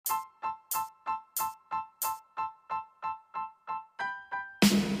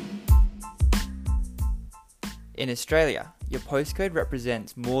In Australia, your postcode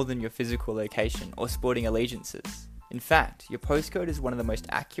represents more than your physical location or sporting allegiances. In fact, your postcode is one of the most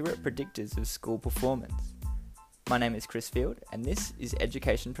accurate predictors of school performance. My name is Chris Field, and this is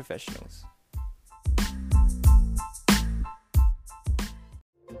Education Professionals.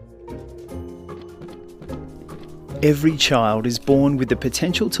 Every child is born with the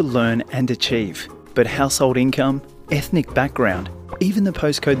potential to learn and achieve, but household income, ethnic background, even the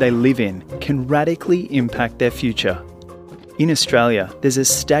postcode they live in can radically impact their future. In Australia, there's a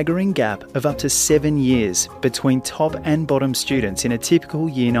staggering gap of up to 7 years between top and bottom students in a typical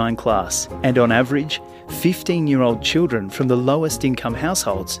Year 9 class, and on average, 15-year-old children from the lowest income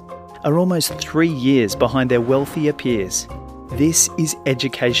households are almost 3 years behind their wealthier peers. This is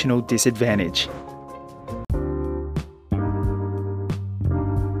educational disadvantage.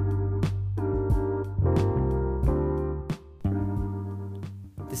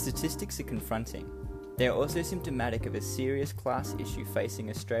 The statistics are confronting. They are also symptomatic of a serious class issue facing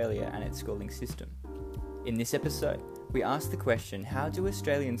Australia and its schooling system. In this episode, we ask the question, how do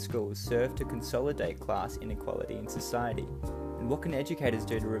Australian schools serve to consolidate class inequality in society? And what can educators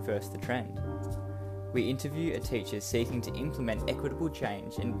do to reverse the trend? We interview a teacher seeking to implement equitable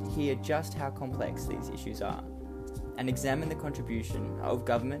change and hear just how complex these issues are, and examine the contribution of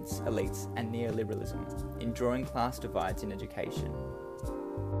governments, elites, and neoliberalism in drawing class divides in education.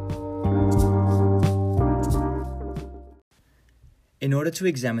 In order to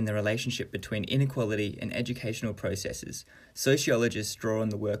examine the relationship between inequality and educational processes, sociologists draw on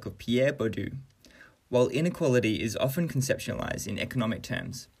the work of Pierre Bourdieu. While inequality is often conceptualized in economic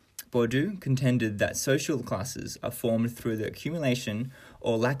terms, Bourdieu contended that social classes are formed through the accumulation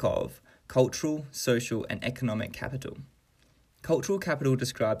or lack of cultural, social, and economic capital. Cultural capital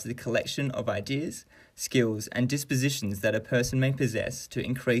describes the collection of ideas, skills, and dispositions that a person may possess to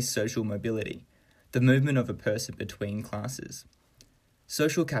increase social mobility, the movement of a person between classes.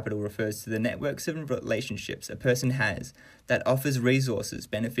 Social capital refers to the networks of relationships a person has that offers resources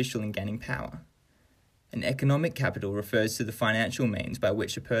beneficial in gaining power. And economic capital refers to the financial means by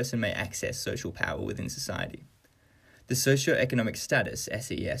which a person may access social power within society. The socio-economic status,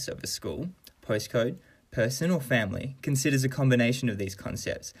 SES, of a school, postcode, person or family considers a combination of these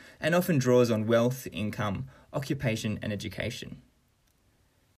concepts and often draws on wealth, income, occupation, and education.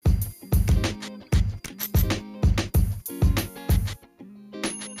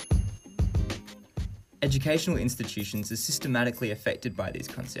 Educational institutions are systematically affected by these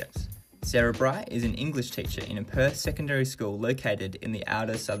concepts. Sarah Bright is an English teacher in a Perth secondary school located in the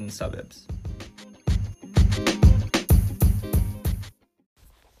outer southern suburbs.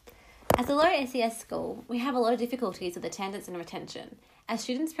 As a low SES school, we have a lot of difficulties with attendance and retention. As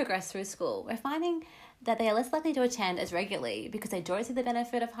students progress through school, we're finding that they are less likely to attend as regularly because they don't see the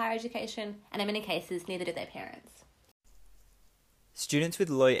benefit of higher education, and in many cases, neither do their parents. Students with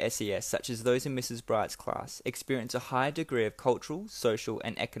low SES, such as those in Mrs. Bright's class, experience a high degree of cultural, social,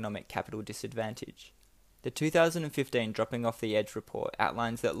 and economic capital disadvantage. The 2015 Dropping Off the Edge report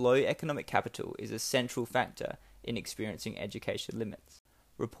outlines that low economic capital is a central factor in experiencing education limits.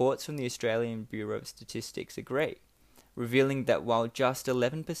 Reports from the Australian Bureau of Statistics agree, revealing that while just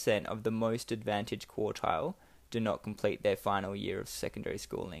 11% of the most advantaged quartile do not complete their final year of secondary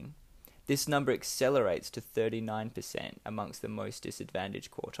schooling, this number accelerates to 39% amongst the most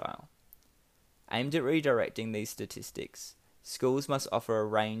disadvantaged quartile. Aimed at redirecting these statistics, schools must offer a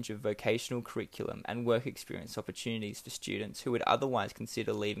range of vocational curriculum and work experience opportunities for students who would otherwise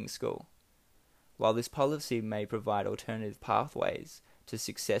consider leaving school. While this policy may provide alternative pathways to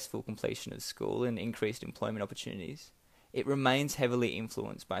successful completion of school and increased employment opportunities, it remains heavily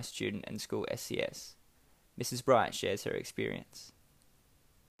influenced by student and school SES. Mrs. Bright shares her experience.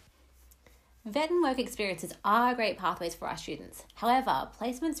 Vet and work experiences are great pathways for our students. However,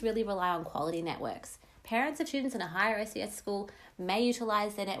 placements really rely on quality networks. Parents of students in a higher SES school may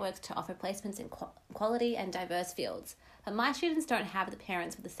utilise their networks to offer placements in quality and diverse fields. But my students don't have the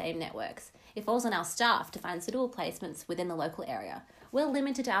parents with the same networks. It falls on our staff to find suitable placements within the local area. We're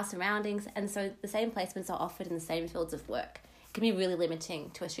limited to our surroundings, and so the same placements are offered in the same fields of work. It can be really limiting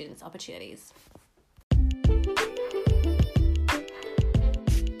to a student's opportunities.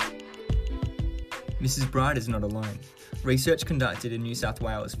 Mrs. Bright is not alone. Research conducted in New South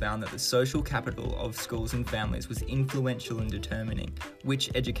Wales found that the social capital of schools and families was influential in determining which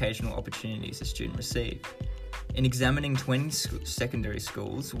educational opportunities a student received. In examining 20 secondary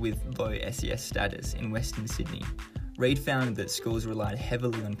schools with low SES status in Western Sydney, Reid found that schools relied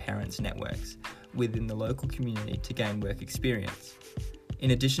heavily on parents' networks within the local community to gain work experience.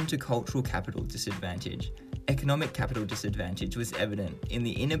 In addition to cultural capital disadvantage, Economic capital disadvantage was evident in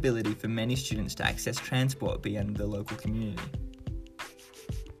the inability for many students to access transport beyond the local community.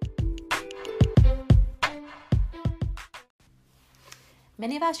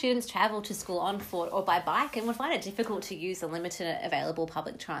 Many of our students travel to school on foot or by bike and would find it difficult to use the limited available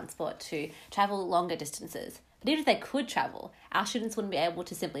public transport to travel longer distances. But even if they could travel, our students wouldn't be able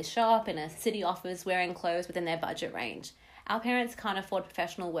to simply show up in a city office wearing clothes within their budget range. Our parents can't afford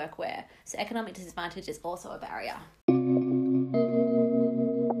professional workwear, so economic disadvantage is also a barrier.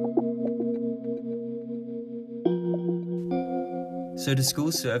 So do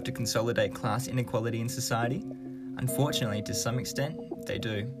schools serve to consolidate class inequality in society? Unfortunately, to some extent, they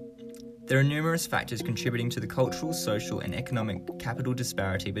do. There are numerous factors contributing to the cultural, social and economic capital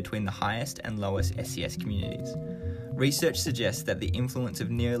disparity between the highest and lowest SES communities. Research suggests that the influence of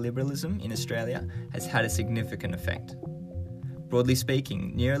neoliberalism in Australia has had a significant effect. Broadly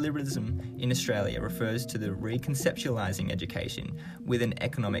speaking, neoliberalism in Australia refers to the reconceptualising education with an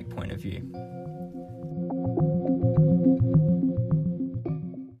economic point of view.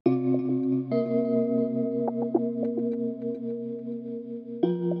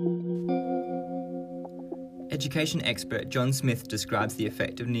 Education expert John Smith describes the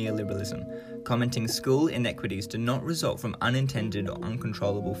effect of neoliberalism, commenting school inequities do not result from unintended or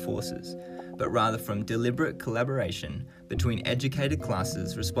uncontrollable forces, but rather from deliberate collaboration between educated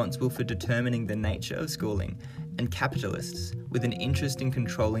classes responsible for determining the nature of schooling and capitalists with an interest in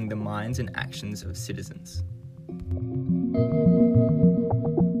controlling the minds and actions of citizens.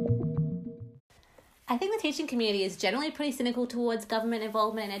 I think the teaching community is generally pretty cynical towards government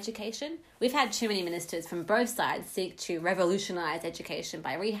involvement in education. We've had too many ministers from both sides seek to revolutionise education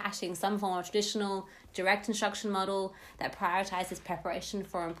by rehashing some form of traditional direct instruction model that prioritises preparation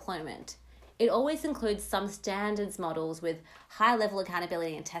for employment. It always includes some standards models with high level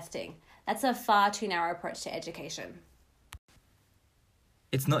accountability and testing. That's a far too narrow approach to education.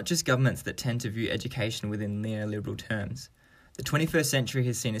 It's not just governments that tend to view education within neoliberal terms. The 21st century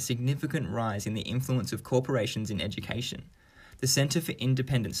has seen a significant rise in the influence of corporations in education. The Centre for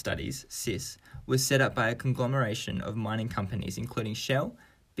Independent Studies, CIS, was set up by a conglomeration of mining companies including Shell,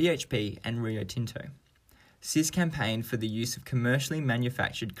 BHP and Rio Tinto. CIS campaigned for the use of commercially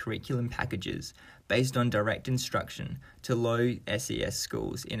manufactured curriculum packages based on direct instruction to low SES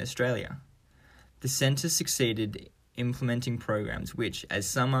schools in Australia. The centre succeeded implementing programs which, as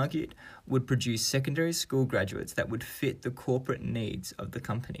some argued, would produce secondary school graduates that would fit the corporate needs of the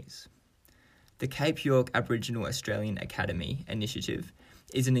companies. The Cape York Aboriginal Australian Academy initiative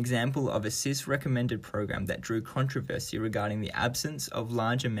is an example of a CIS-recommended program that drew controversy regarding the absence of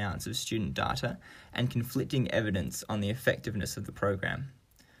large amounts of student data and conflicting evidence on the effectiveness of the program.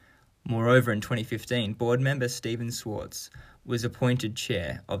 Moreover, in 2015, board member Stephen Swartz was appointed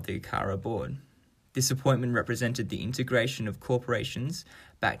chair of the ACARA board. This appointment represented the integration of corporations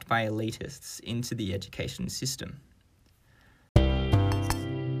backed by elitists into the education system.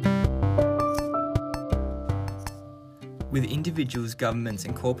 With individuals, governments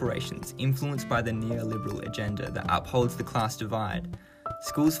and corporations influenced by the neoliberal agenda that upholds the class divide,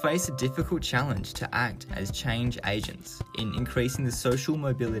 schools face a difficult challenge to act as change agents in increasing the social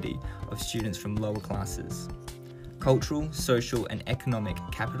mobility of students from lower classes. Cultural, social and economic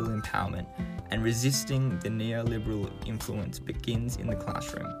capital empowerment and resisting the neoliberal influence begins in the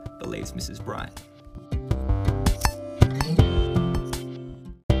classroom, believes Mrs. Bright.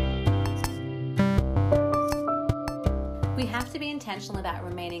 We have to be intentional about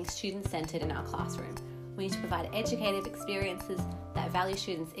remaining student-centred in our classroom. We need to provide educative experiences that value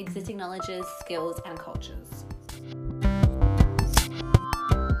students' existing knowledges, skills and cultures.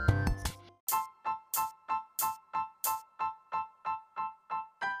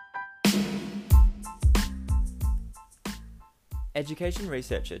 Education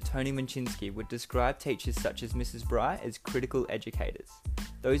researcher Tony Manchinsky would describe teachers such as Mrs. Bright as critical educators,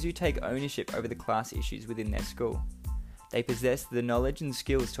 those who take ownership over the class issues within their school. They possess the knowledge and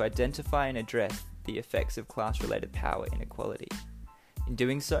skills to identify and address the effects of class-related power inequality. In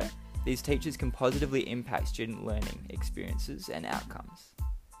doing so, these teachers can positively impact student learning experiences and outcomes.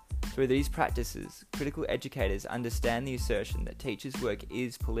 Through these practices, critical educators understand the assertion that teachers' work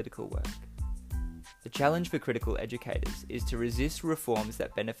is political work. The challenge for critical educators is to resist reforms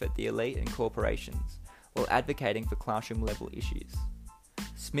that benefit the elite and corporations while advocating for classroom-level issues.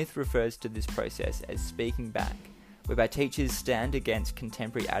 Smith refers to this process as speaking back, whereby teachers stand against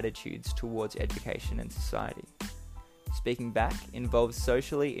contemporary attitudes towards education and society. Speaking back involves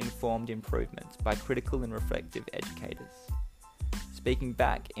socially informed improvements by critical and reflective educators. Speaking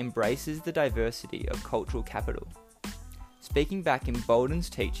back embraces the diversity of cultural capital. Speaking back emboldens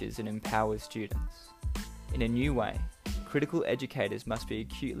teachers and empowers students. In a new way, critical educators must be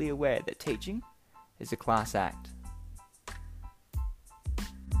acutely aware that teaching is a class act.